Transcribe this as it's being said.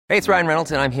Hey, it's Ryan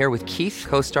Reynolds, and I'm here with Keith,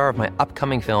 co-star of my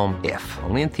upcoming film, If,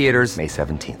 only in theaters May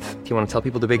 17th. Do you want to tell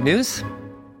people the big news?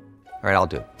 All right, I'll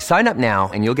do it. Sign up now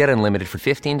and you'll get unlimited for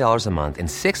 $15 a month and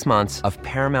 6 months of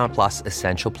Paramount Plus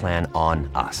Essential Plan on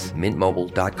us.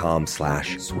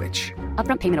 MintMobile.com/switch.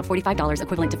 Upfront payment of $45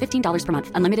 equivalent to $15 per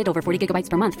month. Unlimited over 40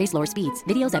 gigabytes per month. Face lower speeds.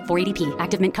 Videos at 480p.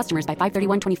 Active Mint customers by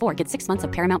 531.24 get 6 months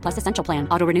of Paramount Plus Essential Plan.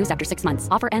 Auto renews after 6 months.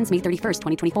 Offer ends May 31st,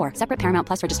 2024. Separate Paramount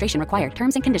Plus registration required.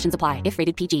 Terms and conditions apply if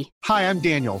rated PG. Hi, I'm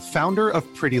Daniel, founder of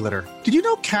Pretty Litter. Did you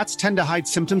know cats tend to hide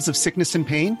symptoms of sickness and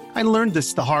pain? I learned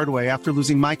this the hard way after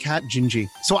losing my cat, Gingy.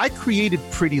 So I created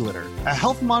Pretty Litter, a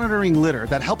health monitoring litter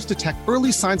that helps detect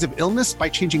early signs of illness by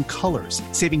changing colors,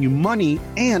 saving you money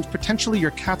and potentially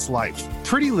your cat's life.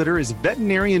 Pretty Litter is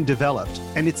veterinarian developed,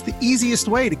 and it's the easiest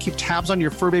way to keep tabs on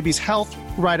your fur baby's health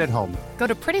right at home. Go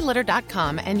to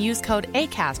prettylitter.com and use code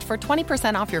ACAST for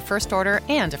 20% off your first order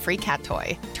and a free cat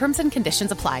toy. Terms and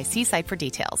conditions apply. See site for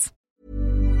details.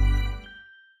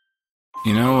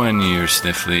 You know when you're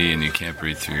sniffly and you can't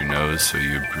breathe through your nose, so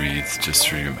you breathe just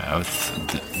through your mouth?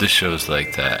 This show's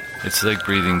like that. It's like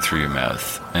breathing through your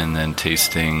mouth and then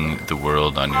tasting the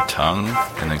world on your tongue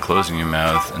and then closing your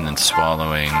mouth and then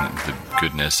swallowing the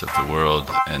goodness of the world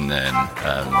and then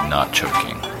not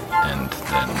choking and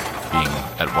then being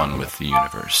at one with the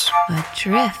universe.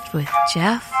 Adrift with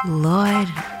Jeff, Lloyd,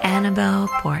 and Annabelle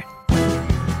Port.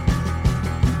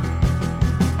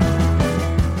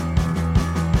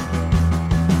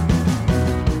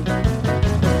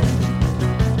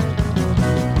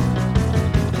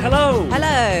 Hello.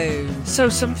 Hello. So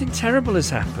something terrible has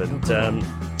happened.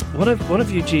 One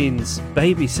of Eugene's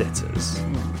babysitters,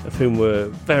 of whom we're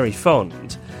very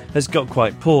fond, has got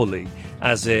quite poorly,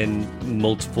 as in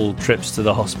multiple trips to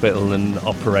the hospital and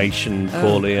operation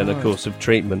poorly and a course of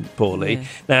treatment poorly. Yeah.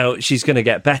 Now she's going to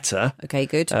get better. Okay,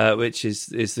 good. Which is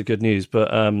the good news.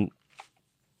 But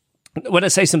when I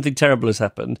say something terrible has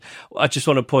happened, I just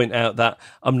want to point out that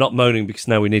I'm not moaning because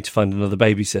now we need to find another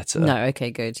babysitter. No,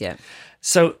 okay, good, yeah.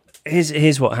 So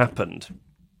here's what happened.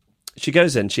 She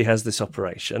goes in, she has this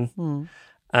operation,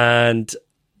 and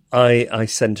I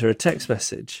send her a text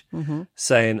message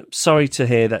saying, sorry to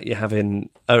hear that you're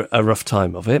having a rough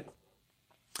time of it.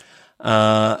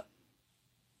 I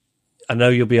know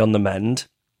you'll be on the mend,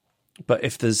 but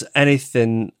if there's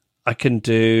anything I can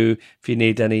do, if you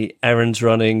need any errands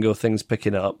running or things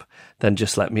picking up, then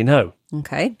just let me know.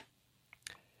 Okay.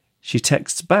 She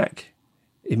texts back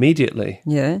immediately.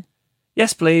 Yeah.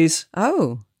 Yes, please.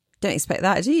 Oh, don't expect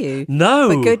that, do you? No.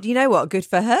 But good, you know what? Good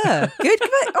for her. Good,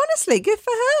 honestly, good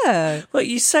for her. Well,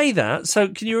 you say that. So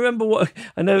can you remember what...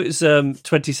 I know it's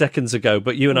 20 seconds ago,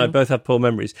 but you and I both have poor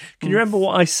memories. Can you remember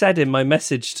what I said in my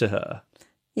message to her?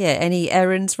 Yeah, any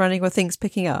errands running or things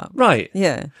picking up? Right.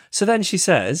 Yeah. So then she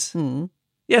says,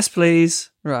 yes,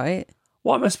 please. Right.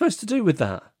 What am I supposed to do with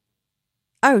that?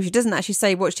 Oh, she doesn't actually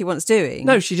say what she wants doing?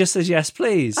 No, she just says, yes,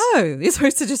 please. Oh, you're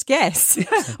supposed to just guess.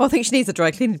 Yeah. Oh, I think she needs a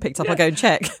dry cleaning picked up. I'll go and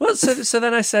check. Well, so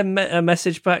then I send a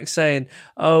message back saying,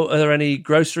 oh, are there any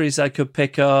groceries I could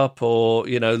pick up or,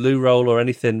 loo roll or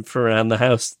anything from around the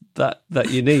house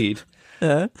that you need?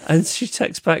 Yeah. And she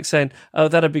texts back saying, oh,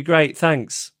 that'd be great,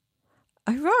 thanks.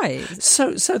 Oh, right.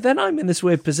 So then I'm in this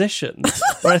weird position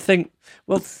where I think,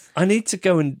 well, I need to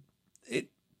go and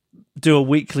do a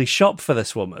weekly shop for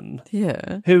this woman.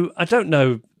 Yeah. Who I don't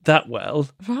know that well.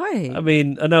 Right. I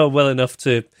mean, I know her well enough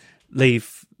to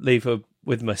leave her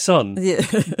with my son. Yeah.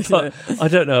 But I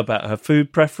don't know about her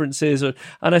food preferences. And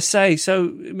I say, so,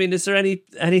 I mean, is there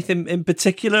anything in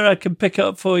particular I can pick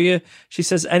up for you? She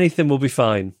says, anything will be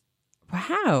fine.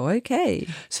 Wow, okay.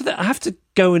 So that I have to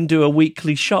go and do a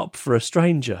weekly shop for a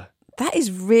stranger. That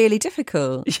is really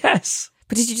difficult. Yes.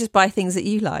 But did you just buy things that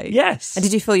you like? Yes. And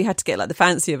did you feel you had to get like the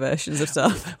fancier versions of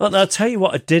stuff? Well, I'll tell you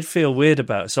what I did feel weird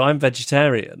about. So I'm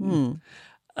vegetarian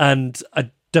and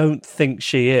I don't think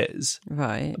she is.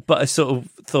 Right. But I sort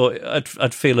of thought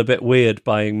I'd feel a bit weird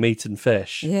buying meat and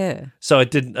fish. Yeah. So I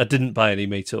didn't buy any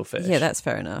meat or fish. Yeah, that's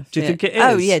fair enough. Do you think it is?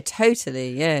 Oh, yeah,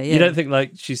 totally. Yeah. You don't think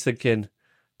like she's thinking,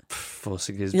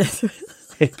 forcing his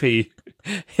hippie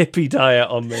diet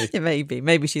on me? Yeah,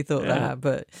 maybe she thought that,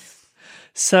 but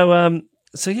So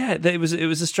yeah, it was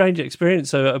a strange experience.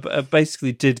 So I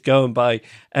basically did go and buy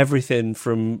everything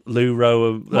from loo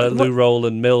roll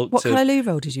and milk. What kind of loo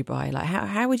roll did you buy? Like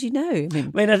how would you know? I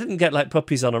mean, I didn't get like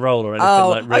puppies on a roll or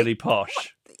anything really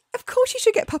posh. Of course you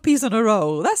should get puppies on a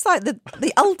roll. That's like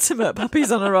the ultimate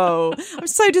puppies on a roll. I'm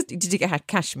so just. Did you get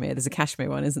cashmere? There's a cashmere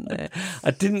one, isn't there?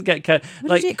 I didn't get Did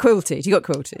you get quilted? You got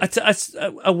quilted.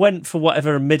 I went for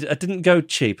whatever I didn't go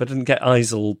cheap. I didn't get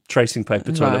Isle tracing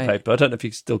paper, toilet paper. I don't know if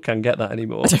you still can get that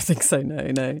anymore. I don't think so.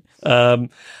 No.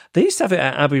 They used to have it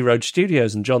at Abbey Road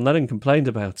Studios, and John Lennon complained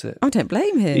about it. I don't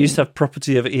blame him. They used to have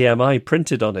property of EMI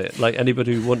printed on it, like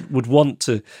anybody who would want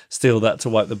to steal that to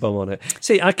wipe the bum on it.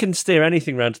 See, I can steer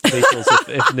anything round to the Beatles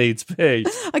if needs be.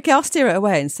 Okay, I'll steer it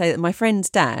away and say that my friend's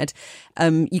dad,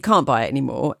 you can't buy it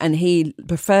anymore, and he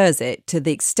prefers it to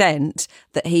the extent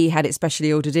that he had it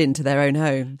specially ordered into their own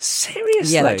home.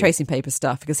 Seriously? Yeah, like tracing paper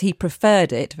stuff, because he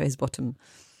preferred it for his bottom.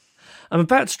 I'm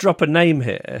about to drop a name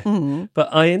here,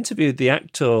 but I interviewed the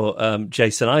actor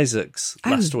Jason Isaacs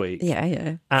last week.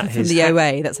 Yeah. From the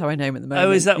OA, that's how I know him at the moment.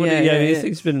 Oh, is that what? Yeah. Yeah.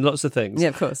 He's been in lots of things. Yeah,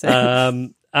 of course.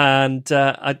 And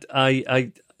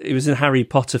he was in Harry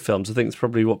Potter films. I think it's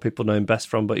probably what people know him best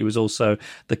from, but he was also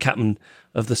the captain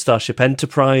of the Starship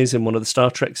Enterprise in one of the Star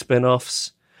Trek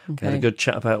spin-offs. Okay. Had a good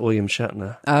chat about William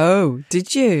Shatner. Oh,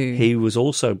 did you? He was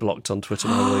also blocked on Twitter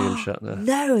by William Shatner.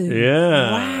 No.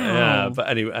 Yeah. Wow. Yeah. But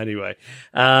anyway.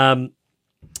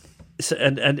 So,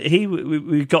 and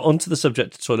we got onto the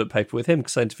subject of toilet paper with him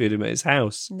because I interviewed him at his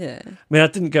house. Yeah. I mean, I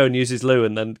didn't go and use his loo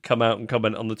and then come out and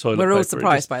comment on the toilet paper. We're all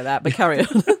surprised by that, but carry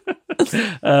on.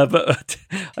 But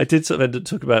I did sort of end up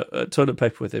talking about toilet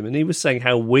paper with him, and he was saying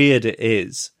how weird it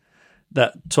is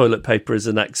that toilet paper is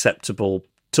an acceptable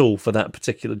tool for that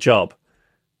particular job.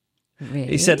 Really?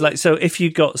 He said, like, so if you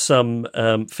got some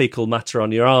fecal matter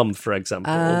on your arm, for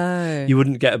example, you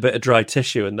wouldn't get a bit of dry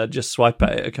tissue and then just swipe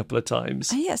at it a couple of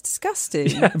times. Oh, yeah, it's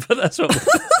disgusting. Yeah, but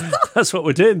that's what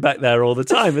we're doing back there all the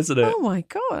time, isn't it? Oh my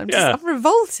God, I'm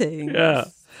revolting. Yeah.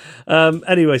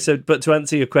 Anyway, but to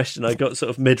answer your question, I got sort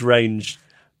of mid-range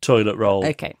toilet roll.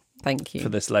 Okay, thank you. For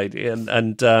this lady,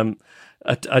 and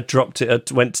I dropped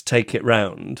it. I went to take it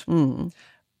round, and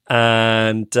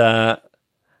let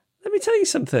me tell you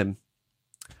something.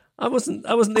 I wasn't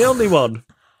the only one.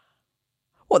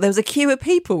 What, there was a queue of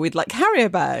people with like carrier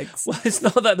bags? Well, it's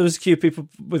not that there was a queue of people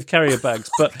with carrier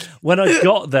bags, but when I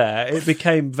got there, it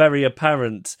became very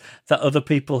apparent that other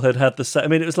people had the same. I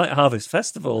mean, it was like Harvest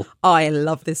Festival. I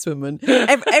love this woman.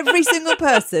 Every single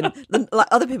person, like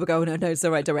other people go, oh, no, it's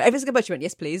all right, don't worry. Every single person, she went,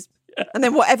 yes, please. And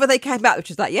then whatever they came back, which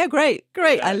was like, yeah, great.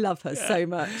 I love her so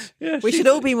much. Yeah, we should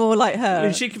all be more like her. I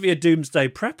mean, she could be a doomsday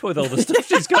prepper with all the stuff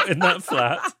she's got in that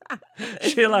flat.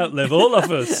 She'll outlive all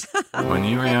of us. When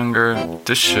you were younger,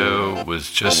 this show was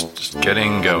just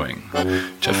getting going.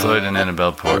 Jeff Lloyd and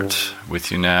Annabelle Port, with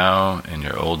you now in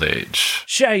your old age.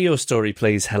 Share your story,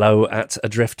 please.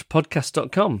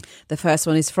 hello@adriftpodcast.com. The first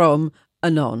one is from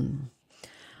Anon.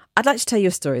 I'd like to tell you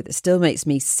a story that still makes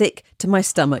me sick to my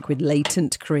stomach with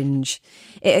latent cringe.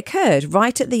 It occurred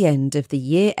right at the end of the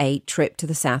Year 8 trip to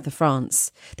the south of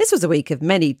France. This was a week of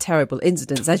many terrible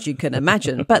incidents, as you can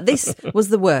imagine, but this was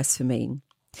the worst for me.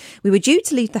 We were due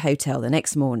to leave the hotel the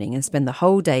next morning and spend the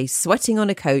whole day sweating on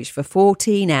a coach for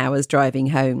 14 hours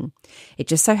driving home. It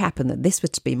just so happened that this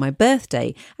was to be my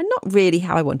birthday and not really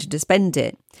how I wanted to spend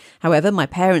it. However, my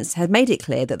parents had made it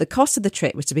clear that the cost of the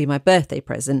trip was to be my birthday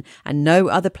present and no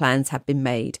other plans had been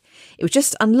made. It was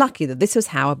just unlucky that this was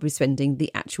how I'd be spending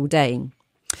the actual day.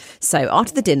 So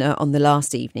after the dinner on the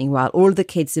last evening, while all of the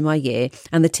kids in my year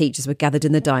and the teachers were gathered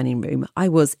in the dining room, I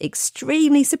was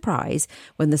extremely surprised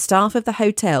when the staff of the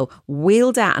hotel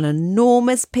wheeled out an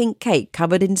enormous pink cake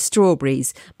covered in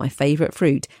strawberries, my favourite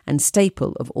fruit and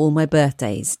staple of all my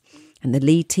birthdays. And the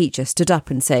lead teacher stood up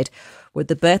and said, "Would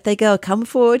the birthday girl come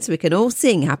forward so we can all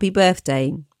sing happy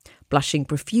birthday?" Blushing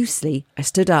profusely, I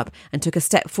stood up and took a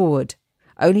step forward,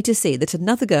 only to see that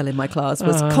another girl in my class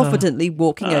was confidently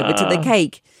walking over to the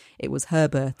cake. It was her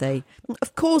birthday.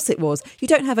 Of course it was. You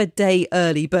don't have a day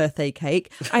early birthday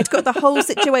cake. I'd got the whole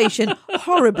situation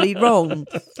horribly wrong.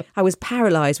 I was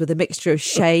paralysed with a mixture of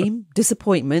shame,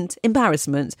 disappointment,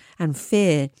 embarrassment and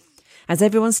fear. As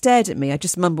everyone stared at me, I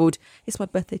just mumbled, "It's my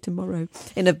birthday tomorrow,"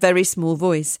 in a very small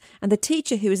voice. And the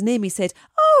teacher who was near me said,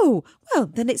 "Oh, well,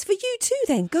 then it's for you too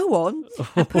then, go on,"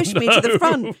 and pushed me to the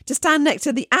front to stand next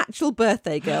to the actual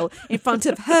birthday girl in front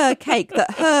of her cake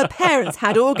that her parents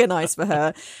had organised for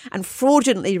her and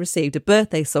fraudulently received a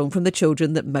birthday song from the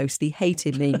children that mostly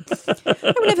hated me.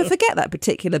 I will never forget that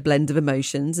particular blend of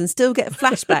emotions and still get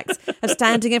flashbacks of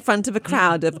standing in front of a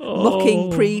crowd of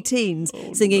mocking pre-teens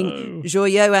singing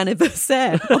Joyeux Anniversaire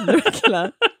on the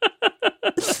regular.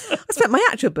 I spent my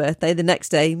actual birthday the next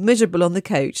day miserable on the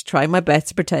coach, trying my best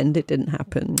to pretend it didn't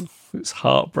happen. It's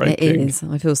heartbreaking. It is.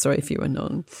 I feel sorry for you,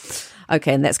 Anon.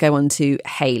 Okay, and let's go on to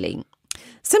Hayley.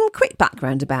 Some quick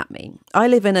background about me. I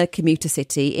live in a commuter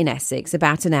city in Essex,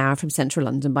 about an hour from central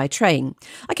London by train.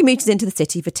 I commuted into the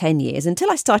city for 10 years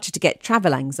until I started to get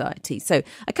travel anxiety. So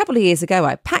a couple of years ago,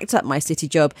 I packed up my city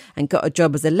job and got a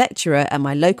job as a lecturer at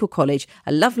my local college,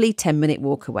 a lovely 10-minute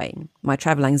walk away. My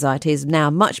travel anxiety is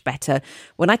now much better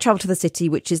when I travel to the city,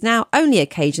 which is now only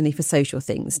occasionally for social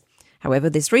things. However,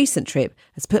 this recent trip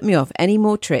has put me off any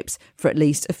more trips for at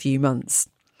least a few months.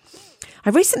 I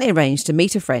recently arranged to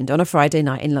meet a friend on a Friday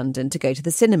night in London to go to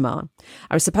the cinema.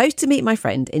 I was supposed to meet my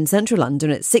friend in central London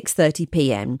at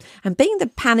 6:30pm, and being the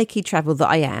panicky travel that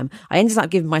I am, I ended up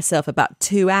giving myself about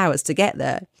 2 hours to get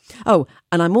there. Oh,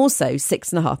 and I'm also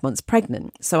 6.5 months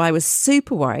pregnant, so I was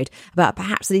super worried about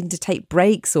perhaps needing to take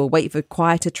breaks or wait for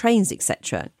quieter trains,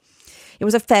 etc. It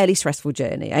was a fairly stressful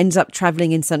journey. I ended up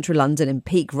travelling in central London in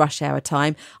peak rush hour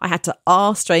time. I had to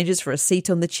ask strangers for a seat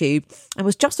on the tube and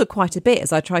was jostled quite a bit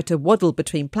as I tried to waddle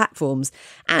between platforms,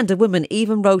 and a woman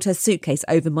even rolled her suitcase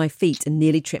over my feet and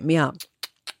nearly tripped me up.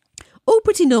 All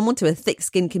pretty normal to a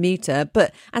thick-skinned commuter,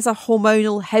 but as a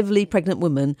hormonal, heavily pregnant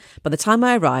woman, by the time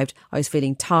I arrived, I was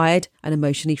feeling tired and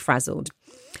emotionally frazzled.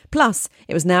 Plus,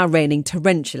 it was now raining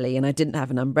torrentially and I didn't have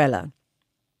an umbrella.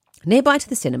 Nearby to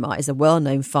the cinema is a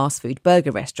well-known fast food burger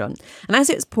restaurant, and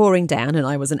as it was pouring down and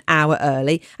I was an hour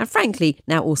early and frankly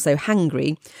now also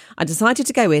hungry, I decided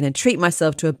to go in and treat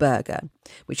myself to a burger,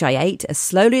 which I ate as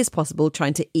slowly as possible,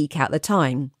 trying to eke out the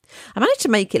time. I managed to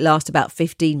make it last about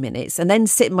 15 minutes and then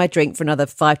sit in my drink for another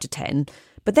 5 to 10.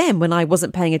 But then, when I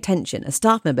wasn't paying attention, a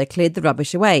staff member cleared the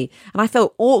rubbish away, and I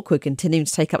felt awkward continuing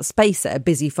to take up space at a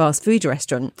busy fast food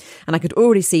restaurant, and I could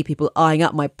already see people eyeing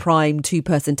up my prime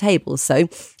 2-person table, so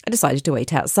I decided to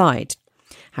wait outside.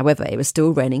 However, it was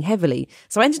still raining heavily,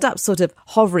 so I ended up sort of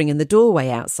hovering in the doorway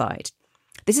outside.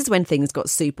 This is when things got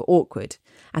super awkward,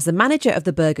 as the manager of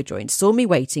the burger joint saw me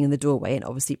waiting in the doorway and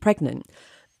obviously pregnant.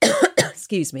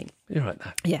 Excuse me. You're right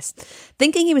there. Yes.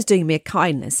 Thinking he was doing me a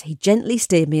kindness, he gently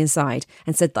steered me inside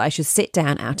and said that I should sit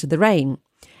down out of the rain.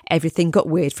 Everything got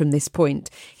weird from this point.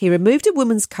 He removed a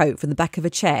woman's coat from the back of a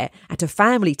chair at a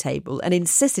family table and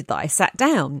insisted that I sat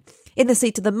down, in the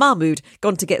seat of the mum who'd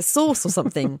gone to get sauce or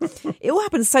something. It all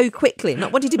happened so quickly,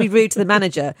 not wanting to be rude to the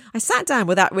manager. I sat down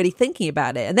without really thinking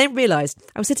about it and then realised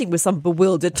I was sitting with some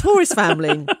bewildered tourist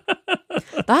family.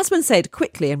 The husband said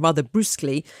quickly and rather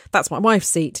brusquely, "That's my wife's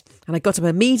seat," and I got up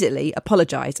immediately,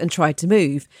 apologised and tried to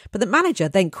move. But the manager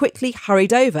then quickly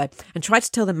hurried over and tried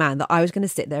to tell the man that I was going to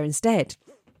sit there instead.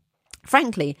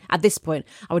 Frankly, at this point,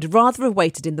 I would rather have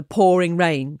waited in the pouring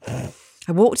rain.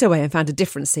 I walked away and found a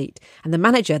different seat, and the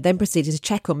manager then proceeded to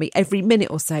check on me every minute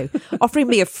or so, offering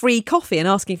me a free coffee and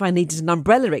asking if I needed an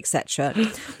umbrella, etc.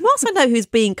 Whilst I know he was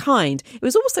being kind, it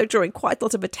was also drawing quite a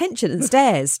lot of attention and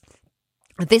stares.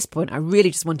 At this point, I really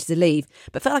just wanted to leave,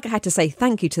 but felt like I had to say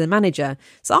thank you to the manager.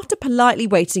 So after politely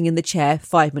waiting in the chair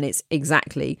 5 minutes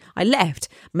exactly, I left,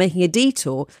 making a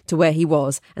detour to where he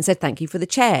was and said thank you for the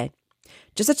chair.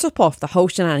 Just to top off the whole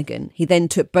shenanigan, he then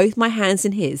took both my hands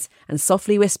in his and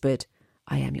softly whispered,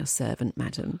 "I am your servant,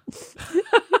 madam."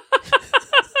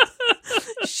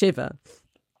 Shiver.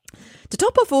 To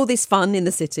top off all this fun in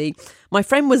the city, my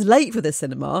friend was late for the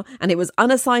cinema and it was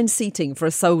unassigned seating for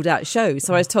a sold-out show,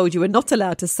 so I was told you were not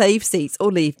allowed to save seats or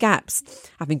leave gaps.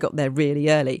 Having got there really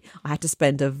early, I had to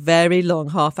spend a very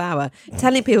long half hour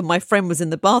telling people my friend was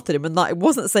in the bathroom and that I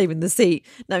wasn't saving the seat,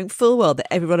 knowing full well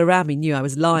that everyone around me knew I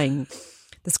was lying.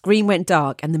 The screen went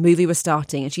dark and the movie was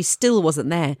starting and she still wasn't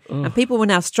there. And people were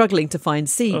now struggling to find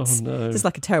seats. Oh, no. It's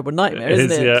like a terrible nightmare,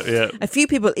 isn't it? Yeah. A few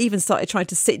people even started trying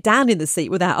to sit down in the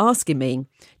seat without asking me.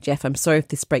 Jeff, I'm sorry if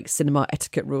this breaks cinema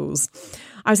etiquette rules.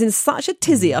 I was in such a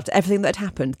tizzy after everything that had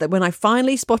happened that when I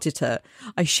finally spotted her,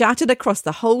 I shouted across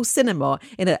the whole cinema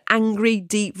in an angry,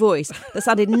 deep voice that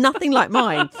sounded nothing like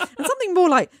mine and something more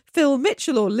like Phil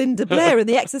Mitchell or Linda Blair in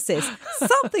The Exorcist.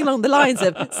 Something along the lines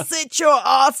of, "Sit your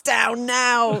ass down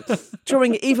now,"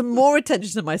 drawing even more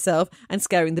attention to myself and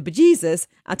scaring the bejesus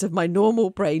out of my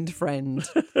normal-brained friend.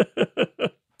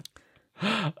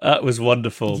 That was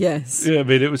wonderful. Yes. Yeah, I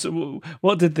mean, it was.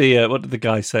 What did the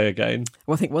guy say again?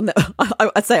 Well, I think one that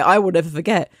I'd say I will never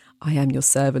forget. "I am your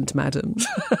servant, madam."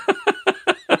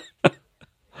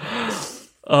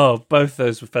 Oh, both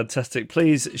those were fantastic.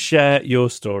 Please share your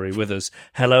story with us.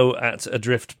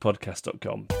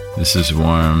 hello@adriftpodcast.com. This is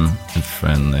warm and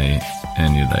friendly,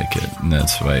 and you like it, and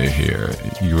that's why you're here.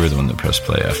 You were the one that pressed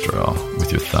play after all,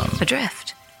 with your thumb.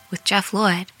 Adrift with Jeff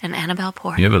Lloyd and Annabelle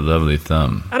Port. You have a lovely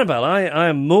thumb. Annabelle, I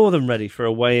am more than ready for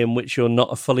a way in which you're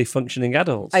not a fully functioning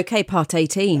adult. Okay, part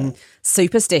 18,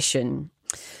 superstition.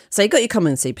 So you've got your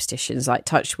common superstitions like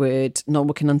touch wood, not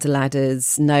walking under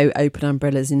ladders, no open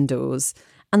umbrellas indoors.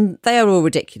 And they are all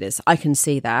ridiculous. I can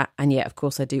see that. And yet, of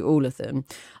course, I do all of them,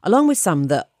 along with some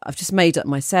that I've just made up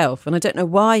myself. And I don't know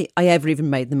why I ever even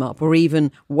made them up or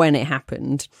even when it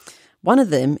happened. One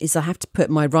of them is I have to put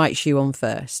my right shoe on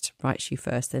first. Right shoe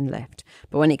first, then left.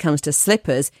 But when it comes to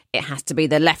slippers, it has to be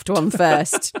the left one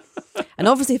first. And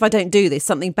obviously, if I don't do this,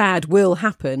 something bad will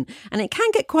happen. And it can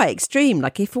get quite extreme.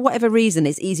 Like if for whatever reason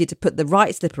it's easier to put the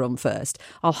right slipper on first,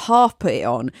 I'll half put it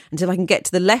on until I can get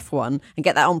to the left one and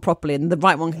get that on properly, and the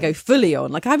right one can go fully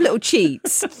on. Like I have little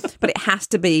cheats, but it has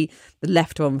to be the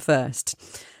left one first.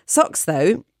 Socks,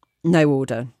 though, no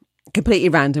order. Completely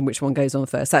random which one goes on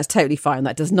first. That's totally fine.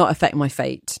 That does not affect my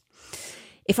fate.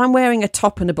 If I'm wearing a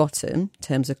top and a bottom, in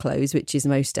terms of clothes, which is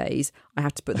most days, I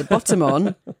have to put the bottom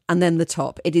on and then the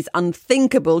top. It is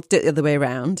unthinkable to do it the other way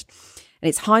around. And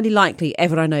it's highly likely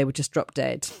everyone I know would just drop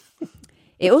dead.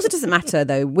 It also doesn't matter,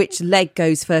 though, which leg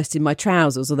goes first in my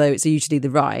trousers, although it's usually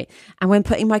the right. And when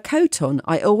putting my coat on,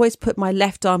 I always put my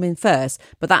left arm in first,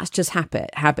 but that's just habit,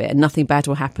 and nothing bad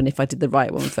will happen if I did the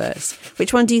right one first.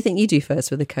 Which one do you think you do first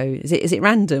with a coat? Is it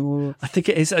random? Or? I think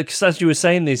it is, because as you were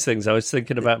saying these things, I was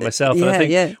thinking about myself. And I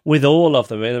think with all of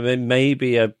them, I mean,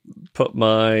 maybe I put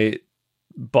my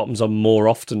bottoms on more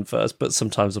often first, but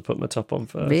sometimes I put my top on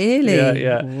first. Really?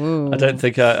 Yeah. Whoa. I don't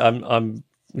think I'm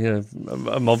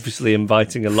I'm obviously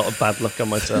inviting a lot of bad luck on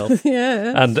myself.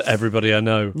 And everybody I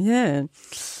know. Yeah.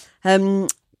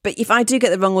 But if I do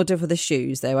get the wrong order for the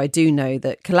shoes, though, I do know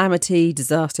that calamity,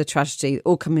 disaster, tragedy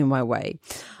all come in my way.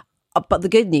 But the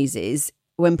good news is,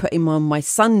 when putting on my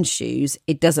son's shoes,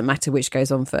 it doesn't matter which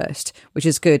goes on first, which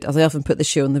is good, as I often put the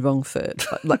shoe on the wrong foot,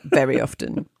 like very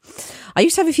often. I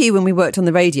used to have a few when we worked on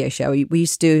the radio show. We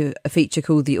used to do a feature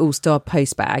called the All-Star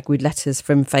Post Bag with letters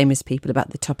from famous people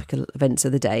about the topical events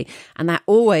of the day. And that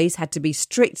always had to be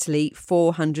strictly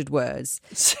 400 words.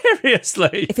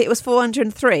 Seriously? If it was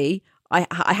 403, I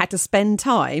had to spend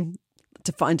time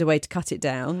to find a way to cut it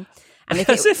down. And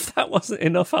if that wasn't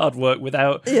enough hard work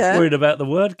without worrying about the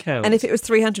word count. And if it was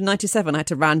 397, I had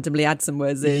to randomly add some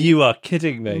words in. You are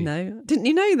kidding me. No. Didn't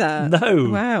you know that? No.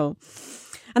 Wow.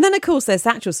 And then, of course, there's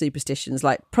actual superstitions,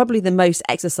 like probably the most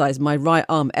exercise my right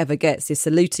arm ever gets is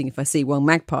saluting if I see one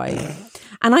magpie.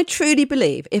 And I truly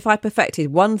believe if I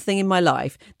perfected one thing in my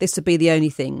life, this would be the only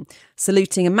thing.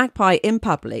 Saluting a magpie in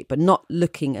public, but not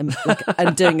looking and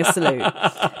doing a salute.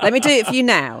 Let me do it for you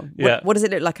now. What does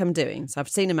it look like I'm doing? So I've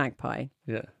seen a magpie.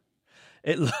 Yeah.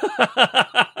 It's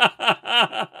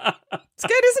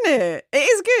good, isn't it? It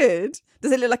is good.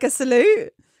 Does it look like a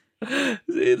salute?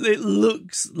 It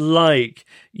looks like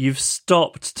you've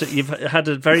stopped. You've had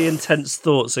a very intense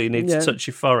thought, so you need to touch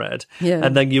your forehead,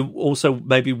 and then you're also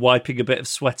maybe wiping a bit of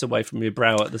sweat away from your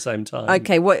brow at the same time.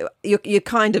 Okay, you're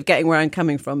kind of getting where I'm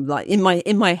coming from. Like in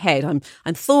my head, I'm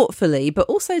thoughtfully, but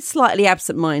also slightly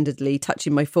absent-mindedly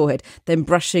touching my forehead, then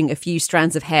brushing a few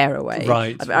strands of hair away.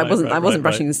 I wasn't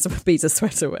brushing beads of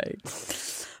sweat away.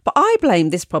 But I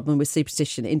blame this problem with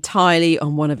superstition entirely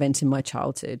on one event in my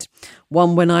childhood,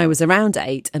 one when I was around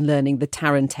 8 and learning the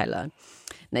tarantella.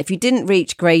 Now, if you didn't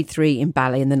reach grade 3 in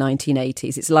ballet in the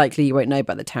 1980s, it's likely you won't know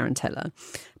about the tarantella.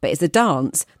 But it's a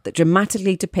dance that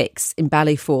dramatically depicts in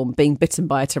ballet form being bitten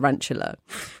by a tarantula,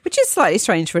 which is slightly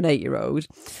strange for an 8-year-old.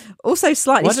 Also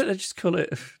slightly... Why don't they just call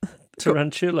it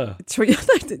tarantula? I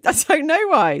don't know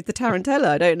why. The tarantella,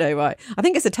 I don't know why. I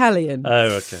think it's Italian. Oh,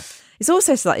 okay. It's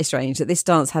also slightly strange that this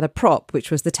dance had a prop,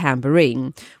 which was the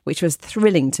tambourine, which was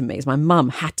thrilling to me, as my mum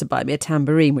had to buy me a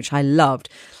tambourine, which I loved.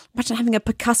 Imagine having a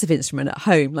percussive instrument at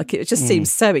home. Like, it just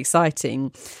seems so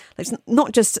exciting. It's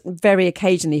not just very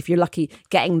occasionally, if you're lucky,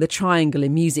 getting the triangle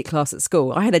in music class at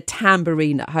school. I had a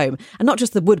tambourine at home, and not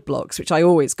just the wood blocks, which I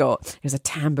always got. It was a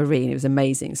tambourine. It was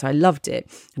amazing. So I loved it,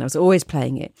 and I was always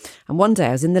playing it. And one day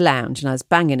I was in the lounge, and I was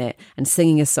banging it and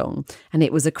singing a song, and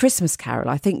it was a Christmas carol,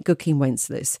 I think Good King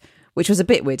Wenceslas, which was a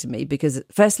bit weird to me because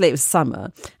firstly it was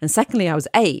summer and secondly I was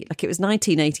 8, like it was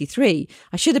 1983.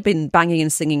 I should have been banging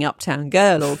and singing Uptown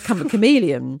Girl or Come a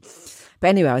Chameleon. But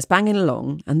anyway, I was banging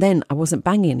along and then I wasn't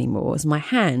banging anymore as my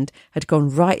hand had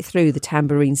gone right through the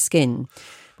tambourine skin,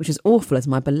 which was awful as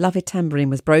my beloved tambourine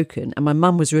was broken and my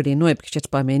mum was really annoyed because she had to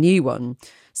buy me a new one.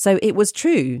 So it was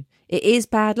true. It is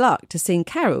bad luck to sing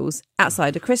carols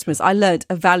outside of Christmas. I learnt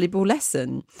a valuable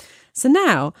lesson. So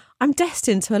now I'm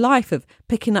destined to a life of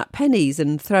picking up pennies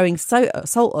and throwing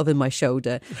salt over my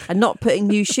shoulder and not putting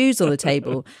new shoes on the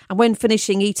table. And when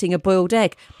finishing eating a boiled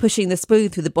egg, pushing the spoon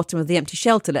through the bottom of the empty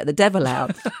shell to let the devil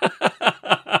out.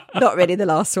 Not really the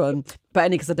last one, but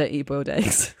only because I don't eat boiled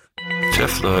eggs.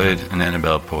 Jeff Lloyd and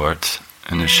Annabelle Port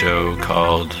in a show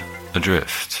called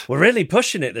Adrift. We're really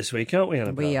pushing it this week, aren't we,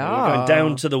 Annabelle? We are. We're going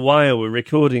down to the wire. We're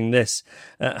recording this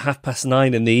at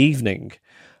 9:30 in the evening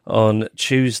on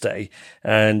Tuesday,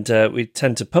 and we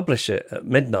tend to publish it at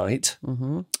midnight.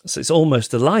 Mm-hmm. So it's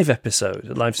almost a live episode,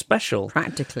 a live special.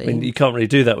 Practically. I mean, you can't really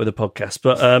do that with a podcast.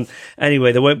 But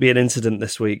anyway, there won't be an incident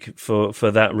this week for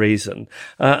that reason.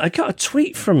 I got a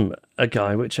tweet from a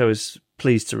guy, which I was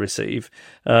pleased to receive,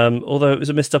 although it was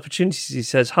a missed opportunity. He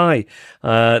says, hi,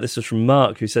 this was from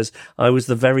Mark, who says, I was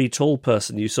the very tall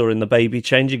person you saw in the baby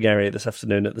changing area this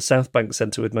afternoon at the South Bank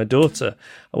Centre with my daughter.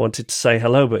 I wanted to say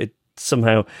hello, but it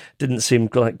somehow didn't seem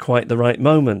like quite the right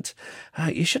moment.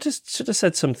 You should have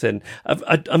said something.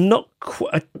 I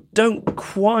don't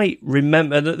quite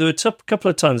remember. There were a couple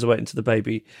of times I went into the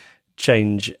baby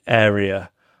change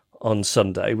area on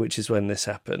Sunday, which is when this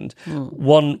happened.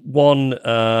 One,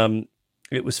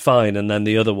 it was fine, and then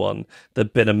the other one,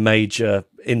 there'd been a major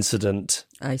incident.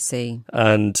 I see.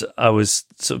 And I was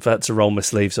sort of had to roll my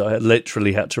sleeves up. I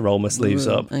literally had to roll my sleeves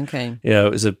up. Okay. You know,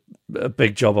 it was a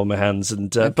big job on my hands, and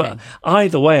but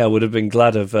either way, I would have been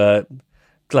glad of the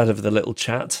little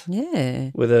chat.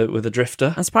 Yeah. With a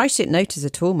drifter. I'm surprised you didn't notice a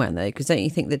tall man though, because don't you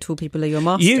think that tall people are your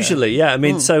master? Usually, yeah. I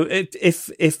mean, so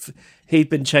if he'd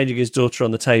been changing his daughter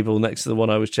on the table next to the one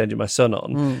I was changing my son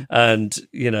on, and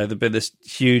you know there'd been this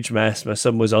huge mess. My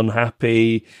son was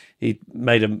unhappy. He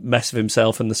made a mess of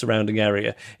himself and the surrounding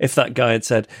area. If that guy had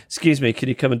said, "Excuse me, can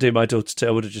you come and do my daughter too?"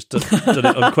 I would have just done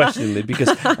it unquestioningly, because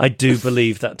I do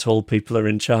believe that tall people are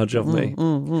in charge of me,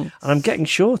 and I'm getting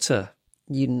shorter.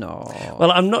 You know.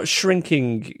 Well, I'm not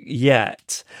shrinking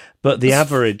yet, but the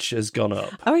average has gone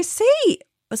up. Oh, I see.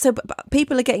 So but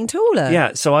people are getting taller.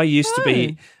 Yeah, so I used to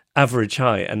be average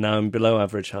height, and now I'm below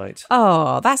average height.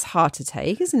 Oh, that's hard to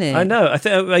take, isn't it? I know. I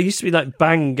think I used to be like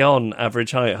bang on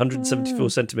average height, 174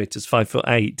 centimetres,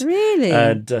 5'8". Really?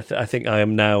 And I think I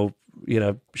am now,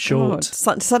 short.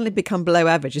 Suddenly become below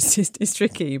average is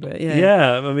tricky, but yeah.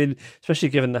 Yeah, I mean, especially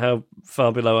given how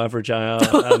far below average I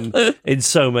am in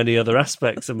so many other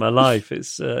aspects of my life,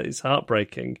 it's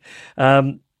heartbreaking.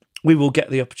 We will get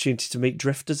the opportunity to meet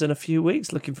drifters in a few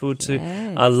weeks. Looking forward to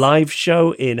a live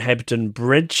show in Hebden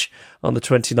Bridge on the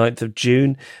 29th of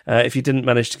June. If you didn't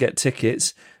manage to get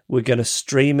tickets, we're going to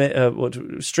stream it,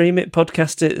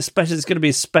 podcast it. It's going to be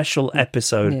a special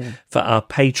episode for our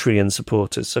Patreon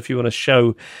supporters. So if you want to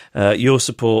show your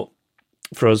support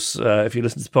for us, if you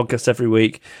listen to the podcast every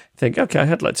week, think, okay,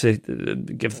 I'd like to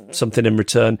give something in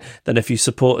return, then if you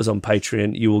support us on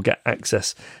Patreon, you will get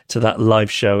access to that live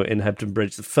show in Hebden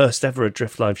Bridge, the first ever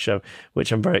Adrift live show,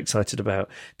 which I'm very excited about.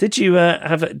 Did you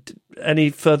have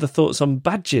any further thoughts on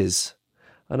badges?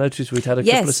 I noticed we'd had a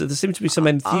couple of... There seemed to be some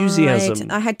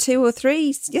enthusiasm. I had 2 or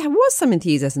 3. Yeah, there was some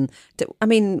enthusiasm. I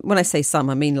mean, when I say some,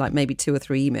 I mean like maybe 2 or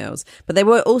 3 emails. But there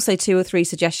were also 2 or 3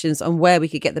 suggestions on where we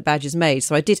could get the badges made.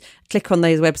 So I did click on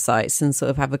those websites and sort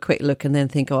of have a quick look and then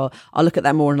think, oh, I'll look at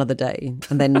that more another day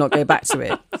and then not go back to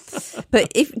it.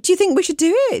 But do you think we should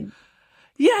do it?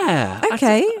 Yeah.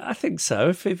 Okay. I think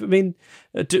so. I mean,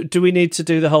 do we need to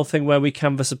do the whole thing where we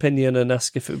canvass opinion and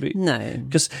ask if it would be... No.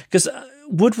 Because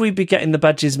would we be getting the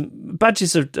badges?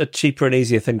 Badges are a cheaper and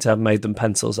easier thing to have made than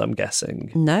pencils, I'm guessing.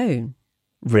 No.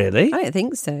 Really? I don't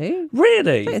think so.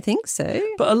 Really? I don't think so.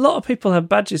 But a lot of people have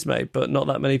badges made, but not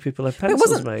that many people have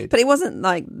pencils made. But it wasn't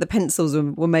like the pencils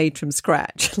were made from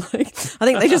scratch. Like I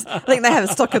think they have a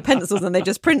stock of pencils and they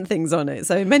just print things on it.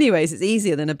 So in many ways, it's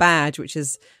easier than a badge, which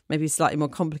is maybe slightly more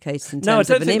complicated in terms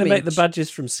of an image. No, I don't think they make the badges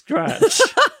from scratch.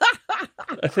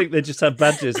 I think they just have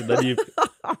badges and then you...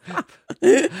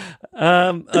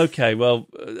 okay, well,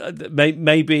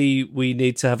 maybe we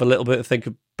need to have a little bit of think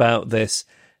about this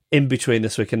in between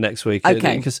this week and next week.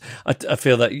 Okay. Because I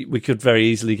feel that we could very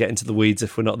easily get into the weeds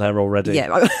if we're not there already.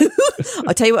 Yeah.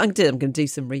 I'll tell you what I'm going to do. I'm going to do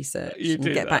some research and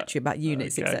get back to you about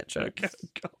units, etc. Okay.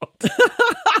 God.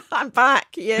 I'm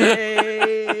back.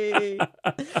 Yay.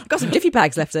 I've got some Jiffy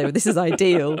bags left over. This is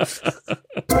ideal.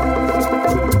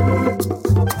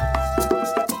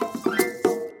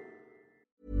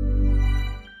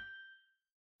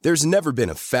 There's never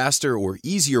been a faster or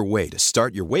easier way to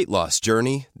start your weight loss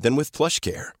journey than with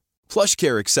PlushCare.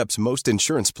 PlushCare accepts most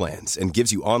insurance plans and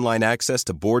gives you online access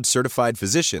to board-certified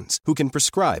physicians who can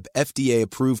prescribe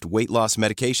FDA-approved weight loss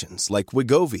medications like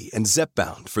Wegovy and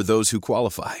Zepbound for those who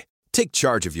qualify. Take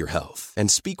charge of your health and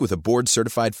speak with a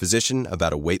board-certified physician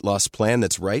about a weight loss plan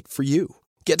that's right for you.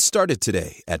 Get started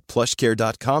today at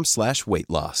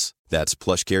plushcare.com/weight-loss. That's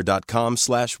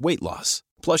plushcare.com/weight-loss.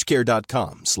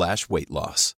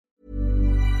 plushcare.com/weight-loss.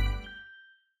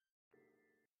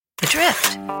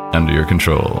 Adrift Under your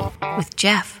control. with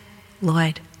Jeff,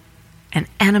 Lloyd, and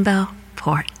Annabelle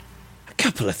Port. A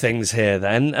couple of things here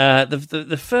then.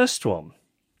 The first one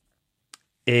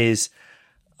is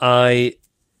I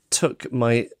took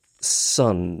my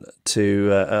son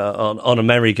to on a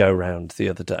merry-go-round the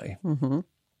other day,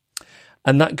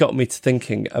 and that got me to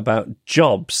thinking about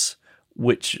jobs.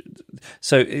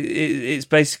 It's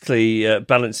basically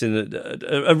balancing.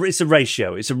 It's a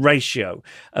ratio. It's a ratio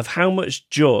of how much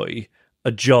joy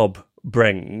a job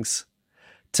brings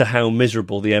to how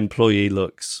miserable the employee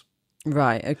looks.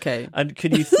 Right, okay. And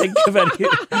can you think of anything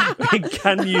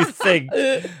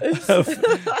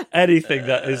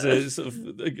that is a sort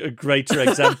of a greater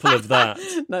example of that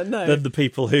than the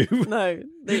people who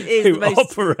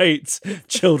operate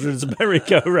children's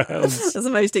merry-go-rounds? That's the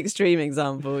most extreme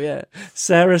example, yeah.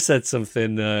 Sarah said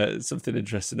something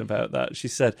interesting about that. She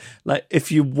said, like,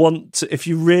 if you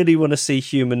really want to see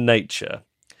human nature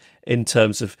in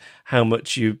terms of how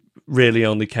much you really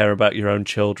only care about your own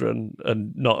children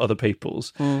and not other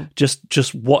people's,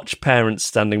 just watch parents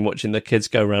standing watching their kids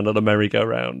go around on a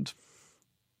merry-go-round,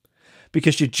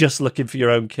 because you're just looking for your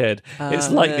own kid.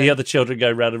 It's like the other children go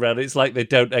round and round. It's like they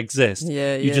don't exist.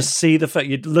 You just see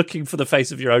you're looking for the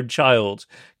face of your own child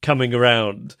coming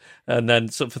around, and then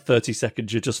sort of for 30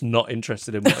 seconds you're just not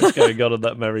interested in what's going on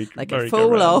that merry-go-round. Like a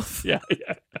fall off. Yeah.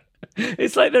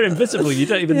 It's like they're invisible. You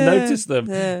don't even notice them.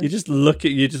 You just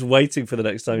you're just waiting for the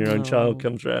next time your own child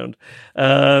comes round.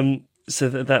 So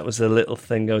that was a little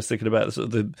thing I was thinking about,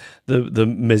 sort of the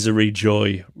misery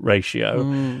joy ratio.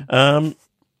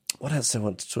 What else do I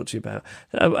want to talk to you about?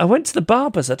 I went to the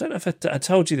barbers. I don't know if I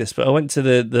told you this, but I went to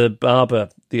the barber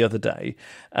the other day,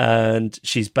 and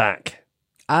she's back.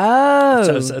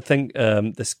 Oh. So I think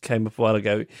this came up a while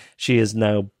ago. She is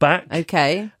now back.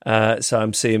 Okay. So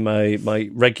I'm seeing my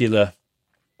regular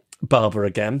barber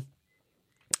again.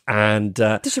 And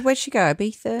where'd she go?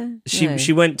 Ibiza?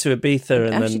 She went to Ibiza,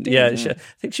 and then I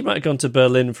think she might have gone to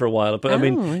Berlin for a while.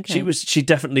 But she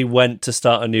definitely went to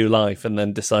start a new life, and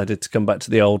then decided to come back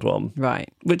to the old one, right?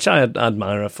 Which I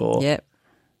admire her for. Yep.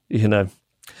 You know,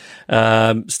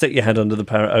 stick your head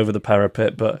over the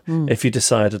parapet, but if you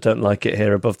decide I don't like it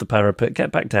here above the parapet,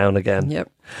 get back down again.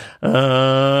 Yep.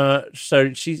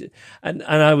 So she's and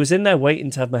I was in there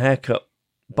waiting to have my hair cut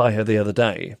by her the other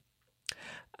day,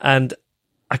 and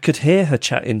I could hear her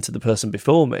chatting to the person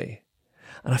before me,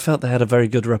 and I felt they had a very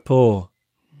good rapport.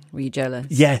 Were you jealous?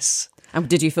 Yes. And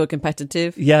did you feel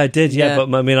competitive? Yeah, I did. Yeah,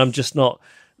 but I mean, I'm just not.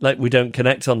 Like, we don't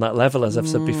connect on that level, as I've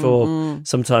said before.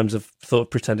 Sometimes I've thought of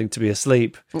pretending to be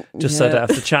asleep just so I don't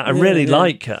have to chat. I really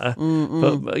like her,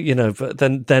 but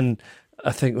then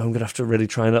I think I'm going to have to really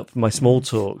try and up my small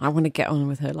talk. I want to get on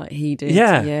with her like he did.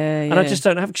 Yeah. And I just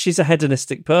don't have, because she's a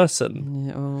hedonistic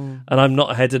person. And I'm not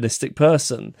a hedonistic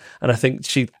person. And I think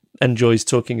she enjoys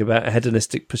talking about a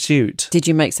hedonistic pursuit. Did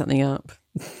you make something up?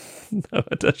 No,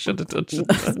 I should have done.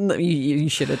 No, you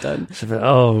should have done.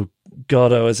 Oh,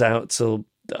 God, I was out till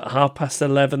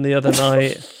 11:30 the other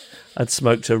night. I'd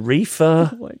smoked a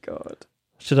reefer. Oh my God!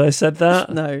 Should I have said that?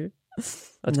 No.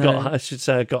 I should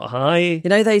say I got high. You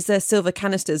know those silver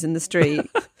canisters in the street?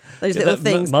 Those little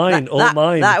things. Mine.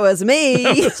 That was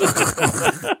me.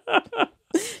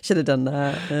 Should have done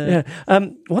that. Yeah.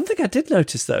 One thing I did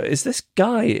notice though is this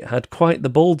guy had quite the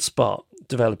bald spot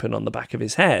developing on the back of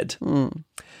his head,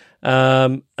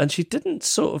 and she didn't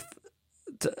sort of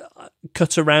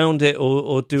cut around it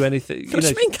or do anything. What do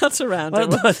you mean cut around it?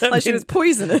 Like she was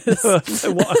poisonous.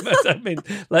 I mean,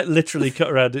 like literally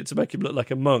cut around it to make him look like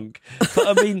a monk. But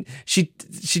I mean, she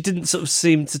didn't sort of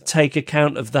seem to take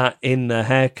account of that in the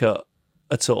haircut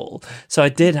at all. So I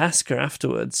did ask her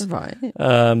afterwards. Right.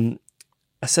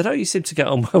 I said, "Oh, you seem to get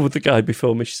on well with the guy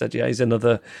before me." She said, "Yeah, he's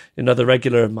another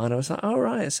regular of mine." I was like, "Oh,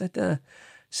 right." I said,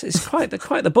 "It's quite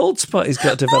the bald spot he's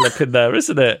got developing there,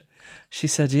 isn't it?" She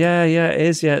said, yeah, it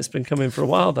is. Yeah, it's been coming for a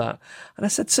while, that. And I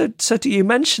said, so do you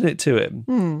mention it to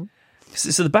him? Because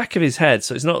it's at the back of his head,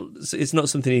 so it's not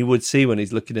something he would see when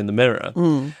he's looking in the mirror.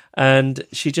 And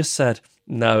she just said,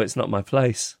 no, it's not my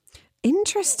place.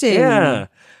 Interesting. Yeah.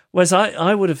 Whereas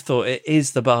I would have thought it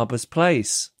is the barber's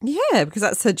place. Yeah, because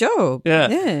that's her job.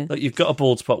 Yeah. Like, you've got a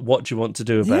bald spot, what do you want to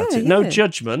do about it? No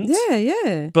judgment.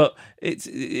 Yeah. But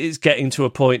it's getting to a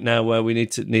point now where we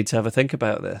need to have a think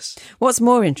about this. What's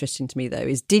more interesting to me, though,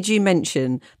 is did you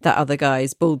mention that other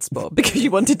guy's bald spot because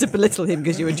you wanted to belittle him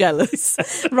because you were jealous?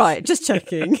 Right, just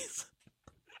checking.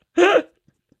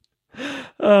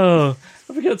 Oh,